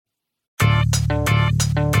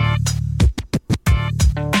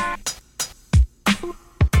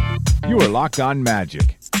You are Locked On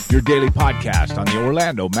Magic, your daily podcast on the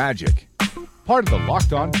Orlando Magic. Part of the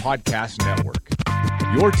Locked On Podcast Network.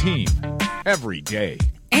 Your team every day.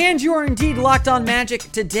 And you are indeed Locked On Magic.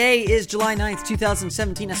 Today is July 9th,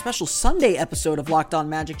 2017, a special Sunday episode of Locked On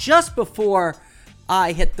Magic. Just before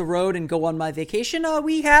I hit the road and go on my vacation,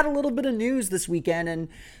 we had a little bit of news this weekend, and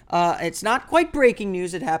it's not quite breaking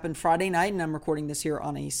news. It happened Friday night, and I'm recording this here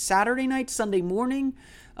on a Saturday night, Sunday morning,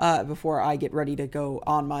 before I get ready to go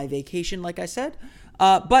on my vacation, like I said.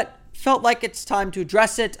 But felt like it's time to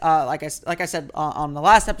address it. Like I said on the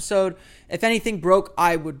last episode, if anything broke,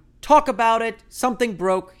 I would talk about it. Something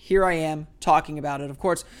broke. Here I am talking about it. Of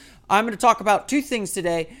course, I'm going to talk about two things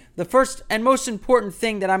today. The first and most important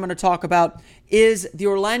thing that I'm going to talk about is the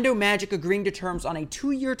Orlando Magic agreeing to terms on a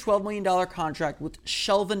 2-year, $12 million contract with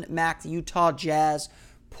Shelvin Mack, the Utah Jazz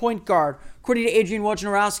point guard. According to Adrian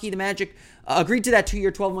Wojnarowski, the Magic agreed to that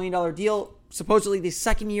 2-year, $12 million deal. Supposedly, the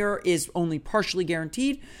second year is only partially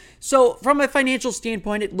guaranteed. So, from a financial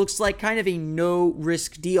standpoint, it looks like kind of a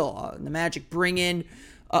no-risk deal. The Magic bring in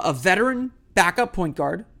a veteran backup point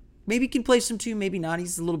guard. Maybe can play some too, maybe not.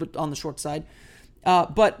 He's a little bit on the short side.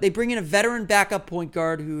 But they bring in a veteran backup point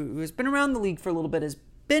guard who has been around the league for a little bit, has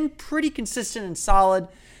been pretty consistent and solid.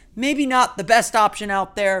 Maybe not the best option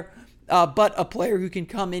out there, but a player who can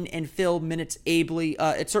come in and fill minutes ably.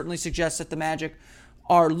 It certainly suggests that the Magic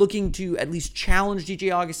are looking to at least challenge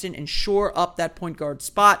DJ Augustin and shore up that point guard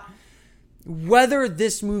spot. Whether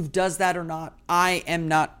this move does that or not, I am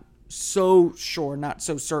not so sure, not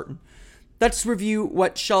so certain. Let's review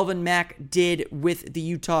what Shelvin Mack did with the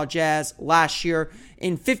Utah Jazz last year.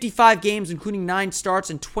 In 55 games, including 9 starts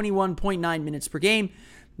and 21.9 minutes per game,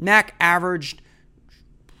 Mack averaged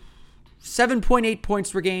 7.8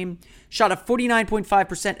 points per game, shot a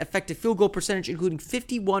 49.5% effective field goal percentage, including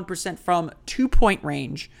 51% from 2-point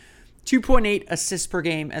range, 2.8 assists per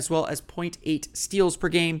game, as well as 0.8 steals per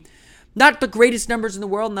game. Not the greatest numbers in the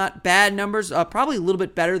world, not bad numbers, probably a little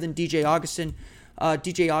bit better than DJ Augustin.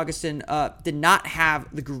 DJ Augustin did not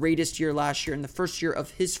have the greatest year last year in the first year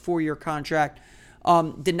of his 4-year contract.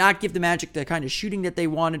 Did not give the Magic the kind of shooting that they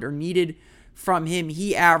wanted or needed from him.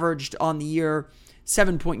 He averaged on the year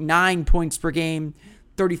 7.9 points per game,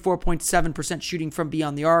 34.7% shooting from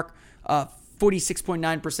beyond the arc,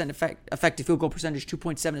 46.9% effective field goal percentage,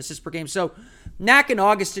 2.7 assists per game. So Mack and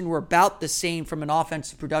Augustin were about the same from an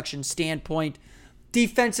offensive production standpoint.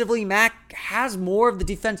 Defensively, Mack has more of the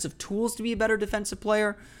defensive tools to be a better defensive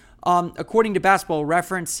player. According to Basketball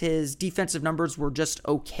Reference, his defensive numbers were just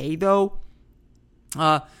okay, though.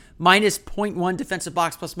 Minus 0.1 defensive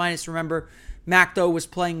box plus minus. Remember, Mack, though, was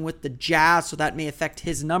playing with the Jazz, so that may affect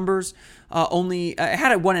his numbers. Only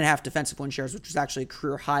had a 1.5 defensive win shares, which was actually a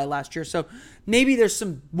career high last year. So maybe there's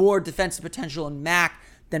some more defensive potential in Mack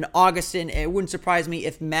than Augustin. It wouldn't surprise me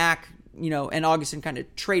if Mack, and Augustin kind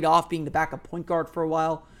of trade off being the backup point guard for a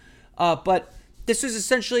while. But this was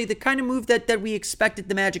essentially the kind of move that we expected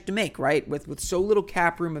the Magic to make, right? With so little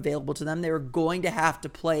cap room available to them, they were going to have to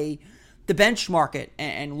play the bench market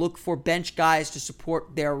and look for bench guys to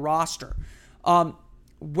support their roster.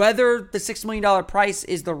 Whether the $6 million price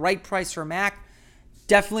is the right price for Mack,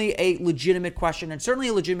 definitely a legitimate question, and certainly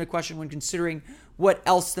a legitimate question when considering what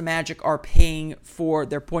else the Magic are paying for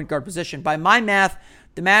their point guard position. By my math,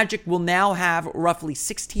 the Magic will now have roughly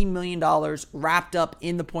 $16 million wrapped up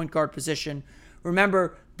in the point guard position.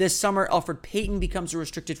 Remember, this summer, Elfrid Payton becomes a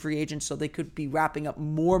restricted free agent, so they could be wrapping up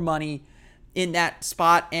more money in that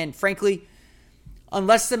spot. And frankly,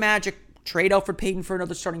 unless the Magic trade Elfrid Payton for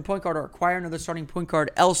another starting point guard or acquire another starting point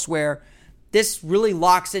guard elsewhere, this really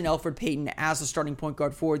locks in Elfrid Payton as a starting point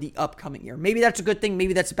guard for the upcoming year. Maybe that's a good thing.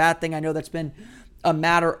 Maybe that's a bad thing. I know that's been a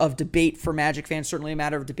matter of debate for Magic fans, certainly a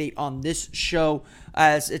matter of debate on this show,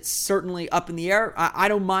 as it's certainly up in the air. I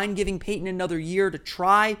don't mind giving Payton another year to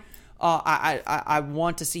try. I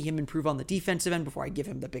want to see him improve on the defensive end before I give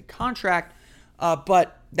him the big contract.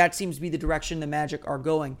 But that seems to be the direction the Magic are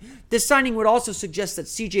going. This signing would also suggest that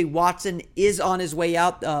C.J. Watson is on his way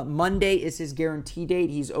out. Monday is his guarantee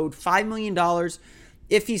date. He's owed $5 million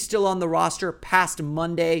if he's still on the roster past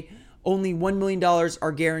Monday. Only $1 million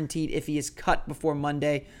are guaranteed if he is cut before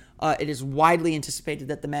Monday. It is widely anticipated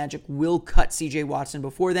that the Magic will cut C.J. Watson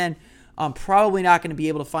before then. Probably not going to be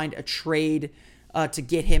able to find a trade to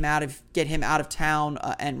get him out of town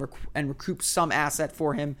and recoup some asset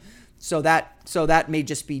for him. So that may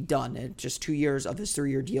just be done. Just 2 years of his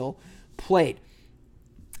 3-year deal played.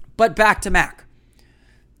 But back to Mack.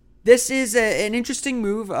 This is an interesting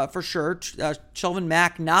move for sure. Shelvin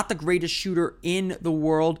Mack, not the greatest shooter in the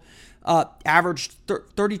world. Averaged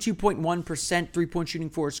 32.1% three-point shooting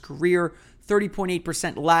for his career,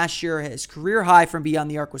 30.8% last year. His career high from beyond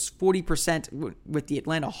the arc was 40% with the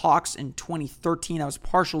Atlanta Hawks in 2013. That was a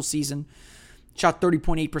partial season. Shot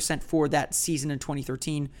 30.8% for that season in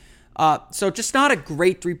 2013. So just not a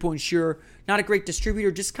great three-point shooter, not a great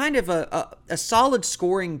distributor, just kind of a solid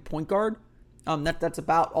scoring point guard. That's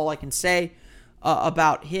about all I can say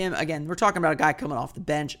about him. Again, we're talking about a guy coming off the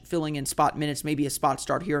bench, filling in spot minutes, maybe a spot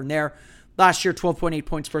start here and there. Last year, 12.8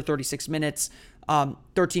 points per 36 minutes,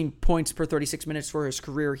 13 points per 36 minutes for his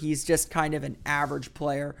career. He's just kind of an average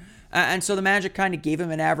player. And so the Magic kind of gave him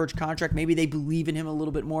an average contract. Maybe they believe in him a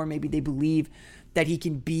little bit more. Maybe they believe that he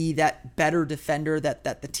can be that better defender that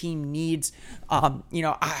the team needs. I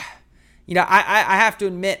have to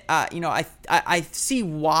admit, I see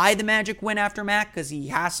why the Magic went after Mac, because he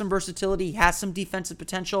has some versatility, he has some defensive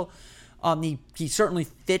potential. He certainly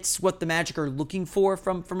fits what the Magic are looking for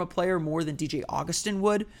from a player more than DJ Augustin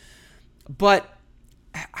would. But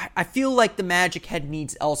I feel like the Magic had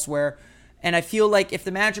needs elsewhere. And I feel like if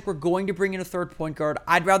the Magic were going to bring in a third point guard,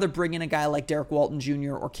 I'd rather bring in a guy like Derek Walton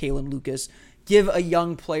Jr. or Kalen Lucas. Give a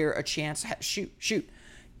young player a chance. Shoot.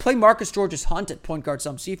 Play Marcus Georges-Hunt at point guard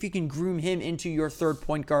some. See if you can groom him into your third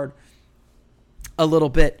point guard a little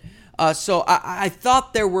bit. So I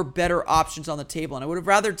thought there were better options on the table. And I would have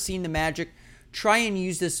rather seen the Magic try and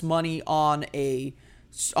use this money on a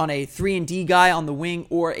 3-and-D guy on the wing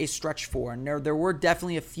or a stretch four. And there were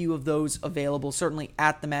definitely a few of those available, certainly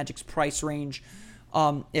at the Magic's price range.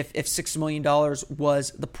 If $6 million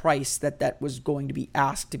was the price that was going to be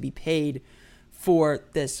asked to be paid for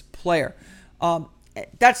this player.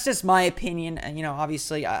 That's just my opinion. And,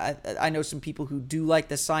 obviously I know some people who do like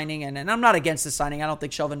the signing, and I'm not against the signing. I don't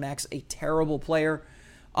think Shelvin Mack's a terrible player.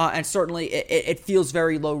 And certainly it feels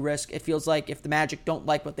very low risk. It feels like if the Magic don't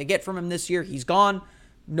like what they get from him this year, he's gone.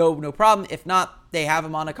 No problem. If not, they have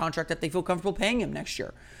him on a contract that they feel comfortable paying him next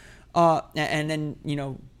year. And then,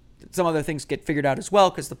 some other things get figured out as well,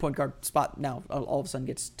 because the point guard spot now all of a sudden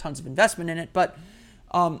gets tons of investment in it. But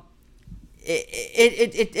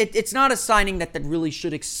it's not a signing that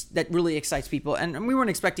really excites people. And we weren't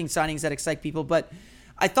expecting signings that excite people, but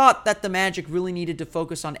I thought that the Magic really needed to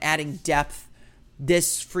focus on adding depth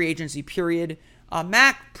this free agency period.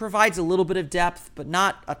 Mac provides a little bit of depth, but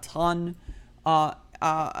not a ton.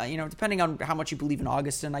 Depending on how much you believe in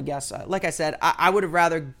Augustin, I guess. Like I said, I would have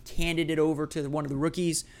rather handed it over to one of the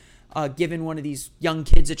rookies, given one of these young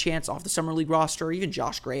kids a chance off the Summer League roster, or even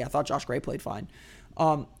Josh Gray. I thought Josh Gray played fine.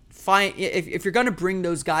 If you're going to bring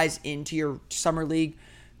those guys into your Summer League,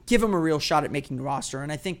 give them a real shot at making the roster.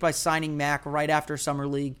 And I think by signing Mac right after Summer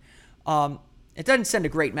League, it doesn't send a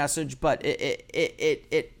great message, but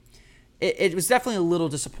it was definitely a little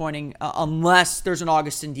disappointing unless there's an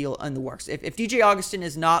Augustin deal in the works. If DJ Augustin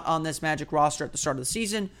is not on this Magic roster at the start of the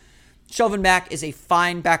season, Shelvin Mack is a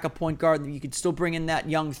fine backup point guard. You could still bring in that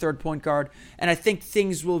young third point guard, and I think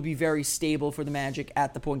things will be very stable for the Magic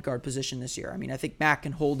at the point guard position this year. I mean, I think Mack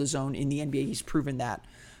can hold his own in the NBA. He's proven that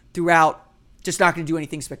throughout. Just not going to do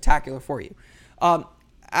anything spectacular for you.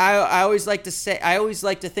 I always like to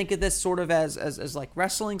think of this sort of as like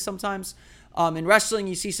wrestling sometimes. In wrestling,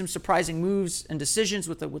 you see some surprising moves and decisions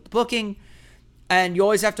with the booking, and you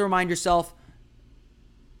always have to remind yourself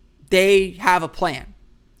they have a plan.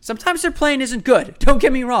 Sometimes their plan isn't good, don't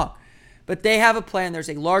get me wrong, but they have a plan. There's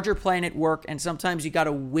a larger plan at work, and sometimes you got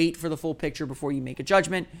to wait for the full picture before you make a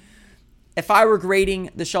judgment. If I were grading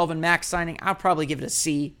the Shelvin Mack signing, I'd probably give it a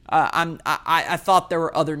C. I thought there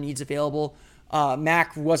were other needs available.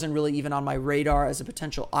 Mack wasn't really even on my radar as a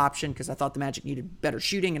potential option because I thought the Magic needed better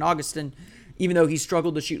shooting, and Augustin, even though he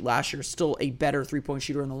struggled to shoot last year, is still a better three-point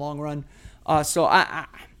shooter in the long run. So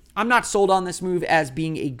I'm not sold on this move as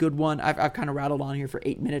being a good one. I've kind of rattled on here for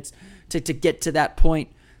 8 minutes to get to that point,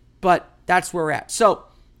 but that's where we're at. So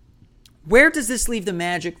where does this leave the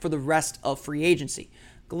Magic for the rest of free agency?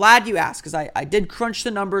 Glad you asked, because I did crunch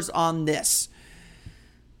the numbers on this.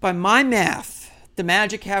 By my math, the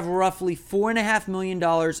Magic have roughly $4.5 million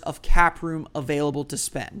of cap room available to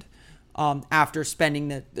spend after spending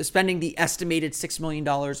the estimated $6 million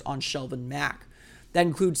on Shelvin Mack. That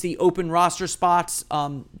includes the open roster spots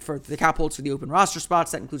for the cap holds for the open roster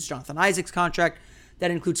spots. That includes Jonathan Isaac's contract.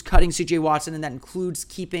 That includes cutting CJ Watson, and that includes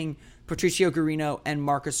keeping Patricio Guarino and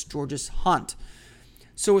Marcus Georges-Hunt.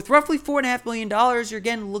 So with roughly $4.5 million, you're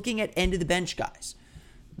again looking at end of the bench guys.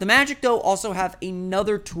 The Magic, though, also have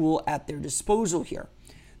another tool at their disposal here.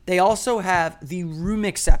 They also have the room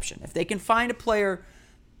exception. If they can find a player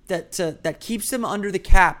that keeps them under the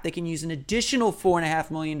cap, they can use an additional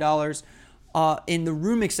 $4.5 million in the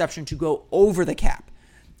room exception to go over the cap.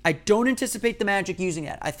 I don't anticipate the Magic using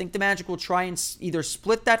that. I think the Magic will try and either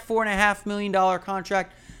split that $4.5 million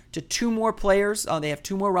contract to two more players. They have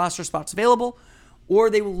two more roster spots available, or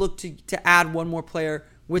they will look to add one more player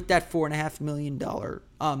with that $4.5 million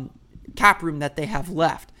cap room that they have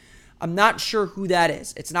left. I'm not sure who that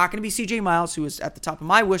is. It's not going to be CJ Miles, who is at the top of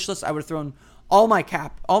my wish list. I would have thrown all my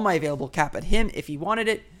available cap at him if he wanted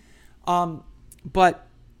it. But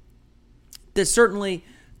there's certainly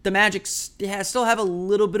the Magic still have a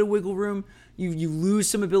little bit of wiggle room. You lose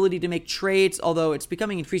some ability to make trades, although it's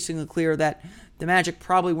becoming increasingly clear that the Magic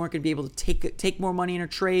probably weren't going to be able to take more money in a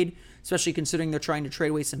trade, especially considering they're trying to trade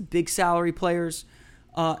away some big salary players.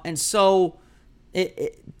 And so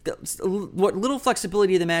what little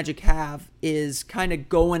flexibility the Magic have is kind of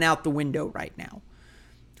going out the window right now.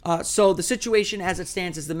 So the situation as it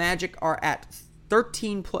stands is the Magic are at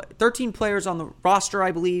 13 players on the roster,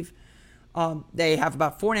 I believe. They have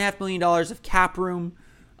about $4.5 million of cap room.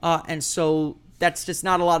 And so that's just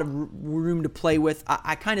not a lot of room to play with.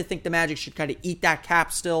 I kind of think the Magic should kind of eat that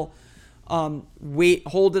cap still.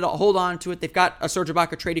 Hold on to it. They've got a Serge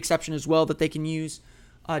Ibaka trade exception as well that they can use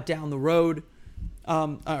down the road,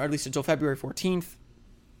 or at least until February 14th.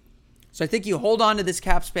 So I think you hold on to this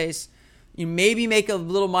cap space. You maybe make a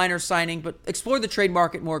little minor signing, but explore the trade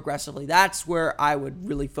market more aggressively. That's where I would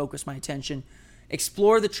really focus my attention.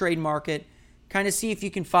 Explore the trade market, kind of see if you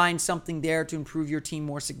can find something there to improve your team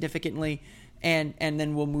more significantly, and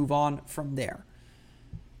then we'll move on from there.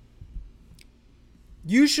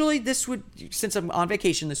 Usually this would, since I'm on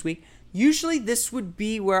vacation this week, this would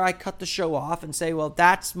be where I cut the show off and say, well,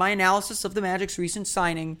 that's my analysis of the Magic's recent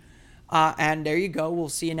signing, and there you go. We'll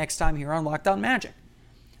see you next time here on Locked On Magic.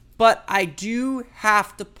 But I do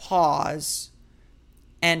have to pause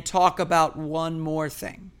and talk about one more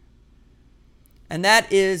thing. And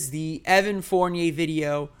that is the Evan Fournier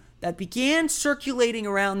video that began circulating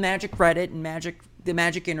around Magic Reddit and the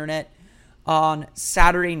Magic Internet on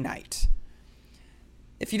Saturday night.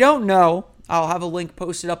 If you don't know, I'll have a link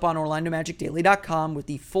posted up on OrlandoMagicDaily.com with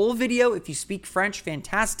the full video. If you speak French,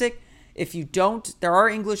 fantastic. If you don't, there are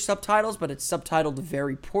English subtitles, but it's subtitled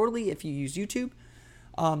very poorly if you use YouTube.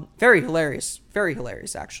 Very hilarious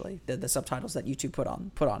actually, the subtitles that YouTube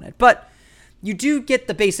put on it. But you do get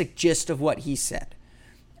the basic gist of what he said.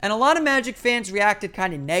 And a lot of Magic fans reacted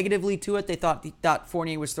kind of negatively to it. They thought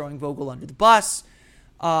Fournier was throwing Vogel under the bus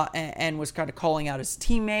and was kind of calling out his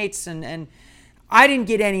teammates. And I didn't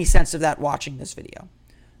get any sense of that watching this video.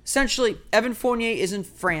 Essentially, Evan Fournier is in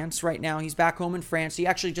France right now. He's back home in France. He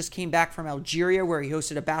actually just came back from Algeria, where he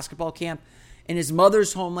hosted a basketball camp in his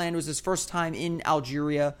mother's homeland. It was his first time in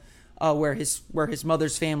Algeria, where his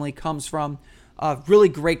mother's family comes from. Really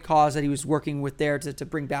great cause that he was working with there to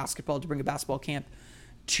bring a basketball camp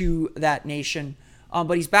to that nation.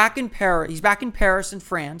 But he's back in Paris. He's back in Paris in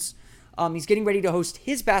France. He's getting ready to host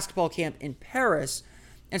his basketball camp in Paris.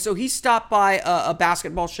 And so he stopped by a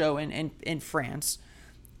basketball show in France.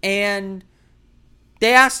 And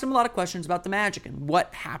they asked him a lot of questions about the Magic and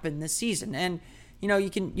what happened this season. And you know, you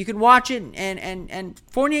can watch it, and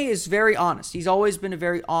Fournier is very honest. He's always been a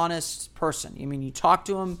very honest person. I mean, you talk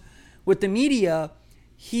to him with the media,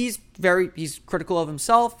 he's critical of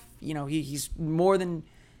himself. You know, he's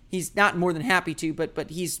not more than happy to, but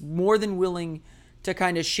he's more than willing to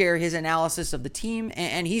kind of share his analysis of the team,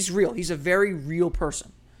 and he's real. He's a very real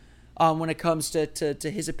person when it comes to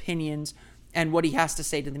his opinions and what he has to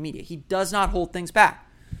say to the media. He does not hold things back.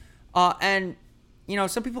 And you know,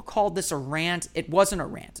 some people called this a rant. It wasn't a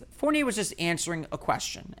rant. Fournier was just answering a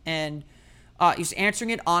question, and he was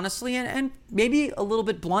answering it honestly and maybe a little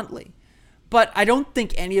bit bluntly. But I don't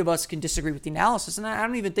think any of us can disagree with the analysis, and I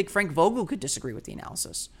don't even think Frank Vogel could disagree with the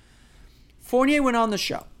analysis. Fournier went on the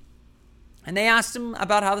show, and they asked him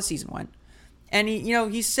about how the season went, and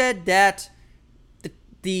he said that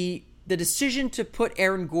the decision to put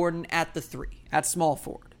Aaron Gordon at the 3, at small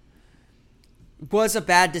forward, was a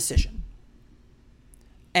bad decision.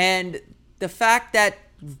 And the fact that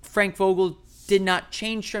Frank Vogel did not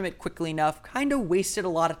change from it quickly enough kind of wasted a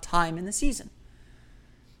lot of time in the season.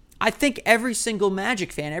 I think every single Magic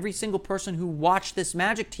fan, every single person who watched this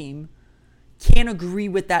Magic team can agree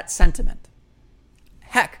with that sentiment.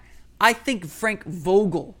 Heck, I think Frank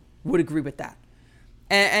Vogel would agree with that.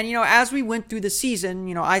 And as we went through the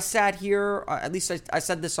season, I sat here, at least I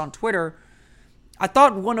said this on Twitter, I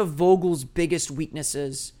thought one of Vogel's biggest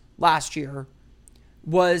weaknesses last year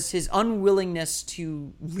was his unwillingness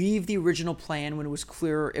to leave the original plan when it was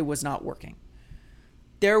clear it was not working.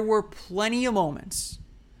 There were plenty of moments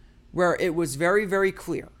where it was very, very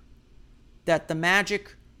clear that the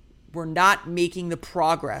Magic were not making the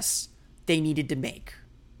progress they needed to make.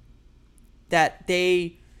 That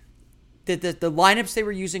they the lineups they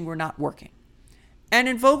were using were not working. And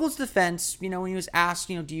in Vogel's defense, when he was asked,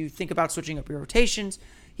 do you think about switching up your rotations?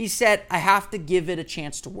 He said, I have to give it a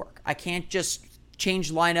chance to work. I can't just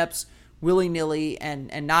change lineups willy-nilly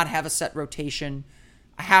and not have a set rotation.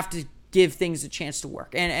 I have to give things a chance to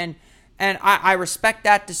work. And I respect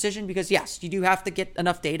that decision because, yes, you do have to get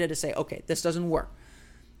enough data to say, okay, this doesn't work.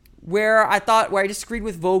 Where I disagreed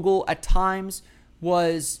with Vogel at times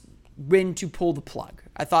was when to pull the plug.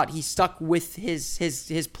 I thought he stuck with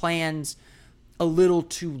his plans a little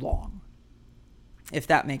too long, if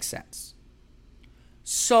that makes sense.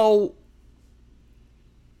 So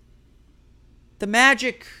the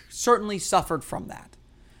Magic certainly suffered from that.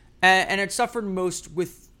 And it suffered most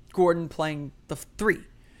with Gordon playing the 3.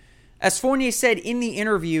 As Fournier said in the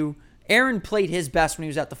interview, Aaron played his best when he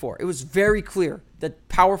was at the 4. It was very clear that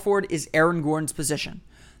power forward is Aaron Gordon's position.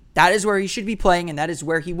 That is where he should be playing, and that is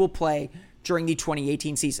where he will play during the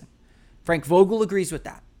 2018 season. Frank Vogel agrees with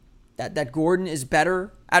that. That Gordon is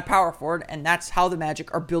better at power forward, and that's how the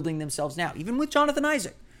Magic are building themselves now. Even with Jonathan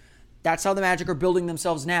Isaac, that's how the Magic are building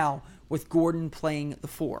themselves now with Gordon playing the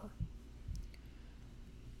 4.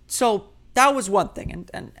 So that was one thing.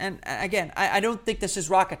 And again, I don't think this is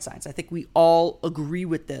rocket science. I think we all agree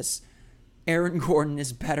with this. Aaron Gordon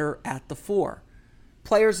is better at the 4.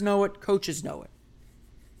 Players know it. Coaches know it.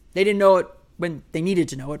 They didn't know it when they needed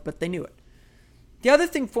to know it, but they knew it. The other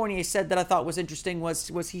thing Fournier said that I thought was interesting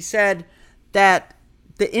was he said that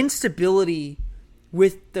the instability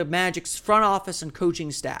with the Magic's front office and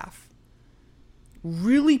coaching staff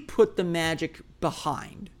really put the Magic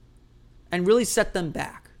behind and really set them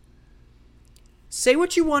back. Say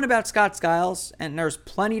what you want about Scott Skiles, and there's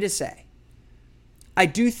plenty to say. I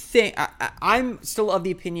do think, I'm still of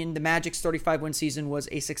the opinion the Magic's 35-win season was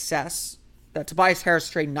a success, that Tobias Harris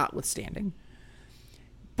trade notwithstanding.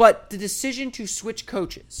 But the decision to switch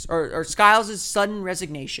coaches, or Skiles' sudden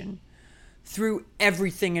resignation, threw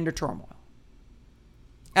everything into turmoil.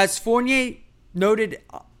 As Fournier noted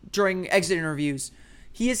during exit interviews,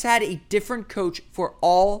 he has had a different coach for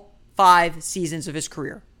all 5 seasons of his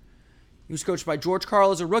career. He was coached by George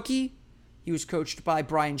Karl as a rookie. He was coached by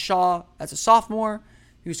Brian Shaw as a sophomore.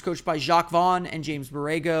 He was coached by Jacques Vaughn and James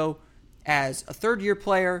Borrego as a third-year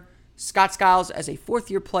player. Scott Skiles as a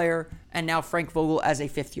fourth-year player, and now Frank Vogel as a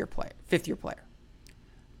fifth-year player.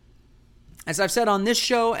 As I've said on this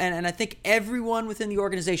show, and I think everyone within the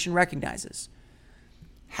organization recognizes,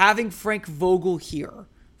 having Frank Vogel here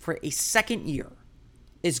for a second year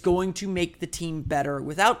is going to make the team better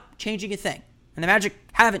without changing a thing. And the Magic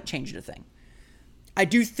haven't changed a thing. I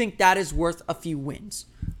do think that is worth a few wins.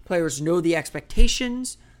 Players know the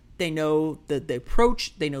expectations, they know the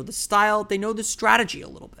approach, they know the style, they know the strategy a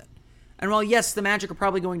little bit. And while, yes, the Magic are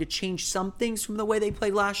probably going to change some things from the way they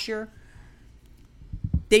played last year,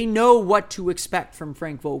 they know what to expect from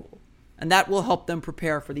Frank Vogel. And that will help them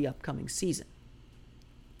prepare for the upcoming season.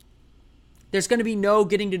 There's going to be no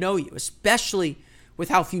getting to know you, especially with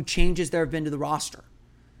how few changes there have been to the roster.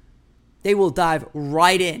 They will dive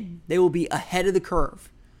right in. They will be ahead of the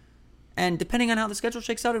curve. And depending on how the schedule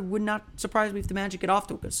shakes out, it would not surprise me if the Magic get off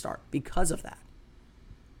to a good start because of that.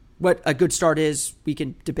 What a good start is, we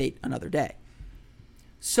can debate another day.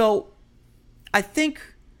 So, I think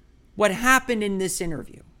what happened in this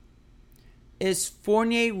interview is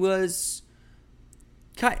Fournier was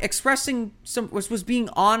expressing was being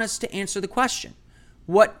honest to answer the question.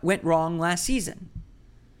 What went wrong last season?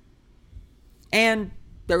 And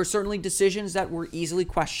there were certainly decisions that were easily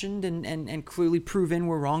questioned and clearly proven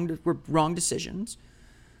were wrong decisions.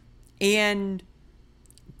 And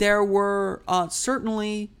there were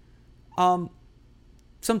certainly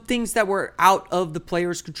some things that were out of the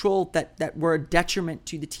player's control that were a detriment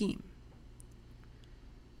to the team.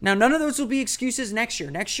 Now, none of those will be excuses next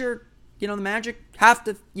year. Next year, the Magic have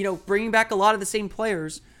to, bringing back a lot of the same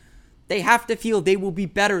players, they have to feel they will be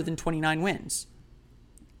better than 29 wins.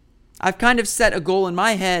 I've kind of set a goal in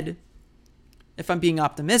my head, if I'm being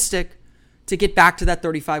optimistic, to get back to that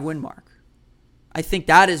 35-win mark. I think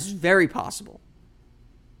that is very possible.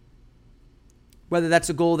 Whether that's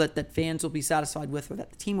a goal that fans will be satisfied with or that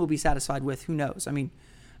the team will be satisfied with, who knows? I mean,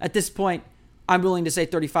 at this point, I'm willing to say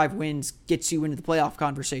 35 wins gets you into the playoff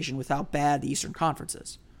conversation with how bad the Eastern Conference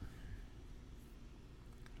is.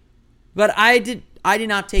 But I did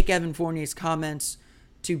not take Evan Fournier's comments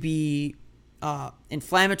to be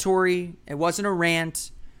inflammatory. It wasn't a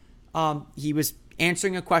rant. He was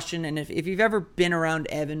answering a question, and if you've ever been around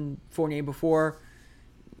Evan Fournier before,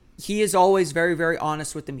 he is always very, very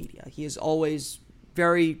honest with the media. He is always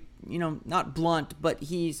very, not blunt, but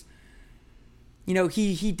he's,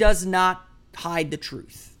 he does not hide the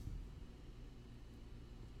truth.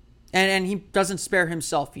 And he doesn't spare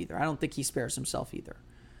himself either. I don't think he spares himself either.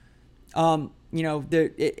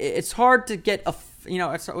 It's hard to get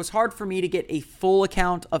it was hard for me to get a full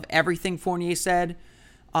account of everything Fournier said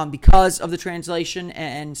because of the translation.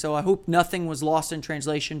 And so I hope nothing was lost in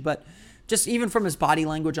translation. But just even from his body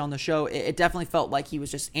language on the show, it definitely felt like he was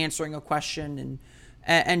just answering a question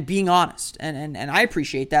and being honest. And I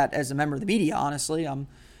appreciate that as a member of the media, honestly.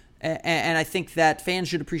 And I think that fans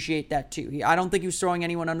should appreciate that too. I don't think he was throwing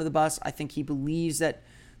anyone under the bus. I think he believes that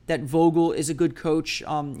Vogel is a good coach.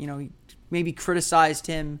 He maybe criticized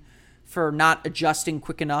him for not adjusting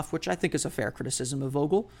quick enough, which I think is a fair criticism of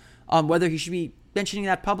Vogel. Whether he should be mentioning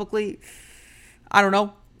that publicly, I don't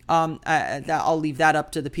know. I'll leave that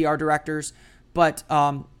up to the PR directors. But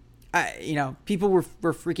people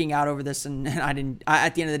were freaking out over this, and I didn't.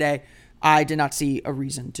 At the end of the day, I did not see a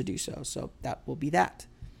reason to do so. So that will be that.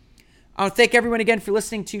 I want to thank everyone again for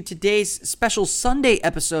listening to today's special Sunday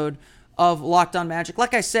episode of Locked On Magic.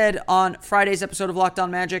 Like I said on Friday's episode of Locked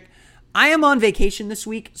On Magic, I am on vacation this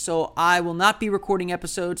week, so I will not be recording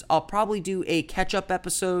episodes. I'll probably do a catch-up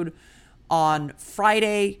episode on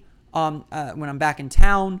Friday when I'm back in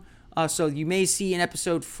town. So you may see an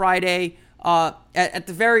episode Friday. At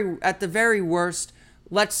the very worst,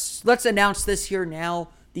 let's announce this here now.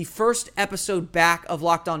 The first episode back of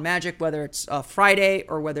Locked On Magic, whether it's Friday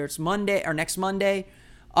or whether it's Monday or next Monday,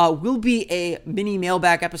 will be a mini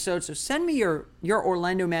mailbag episode. So send me your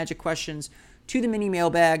Orlando Magic questions to the mini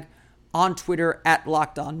mailbag on Twitter at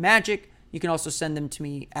Locked On Magic. You can also send them to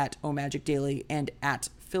me at OMagicDaily and at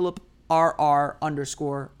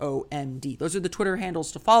PhilipRR_OMD. Those are the Twitter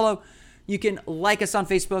handles to follow. You can like us on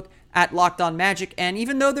Facebook at Locked On Magic. And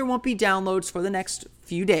even though there won't be downloads for the next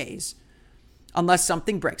few days, unless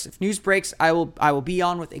something breaks. If news breaks, I will be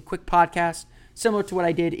on with a quick podcast, similar to what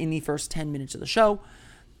I did in the first 10 minutes of the show,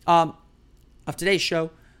 of today's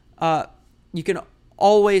show. You can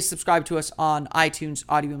always subscribe to us on iTunes,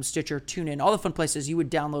 Audium, Stitcher, TuneIn, all the fun places you would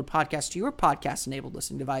download podcasts to your podcast-enabled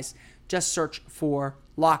listening device. Just search for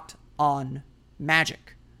Locked On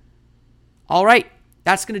Magic. All right,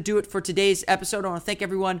 that's going to do it for today's episode. I want to thank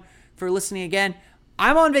everyone for listening again.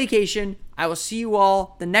 I'm on vacation. I will see you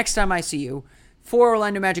all the next time I see you. For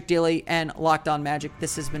Orlando Magic Daily and Locked On Magic,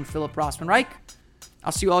 this has been Philip Rossman-Reich.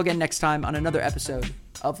 I'll see you all again next time on another episode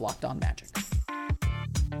of Locked On Magic.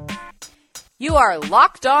 You are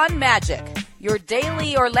Locked On Magic, your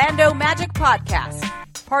daily Orlando Magic podcast,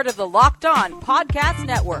 part of the Locked On Podcast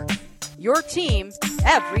Network, your team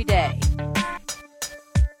every day.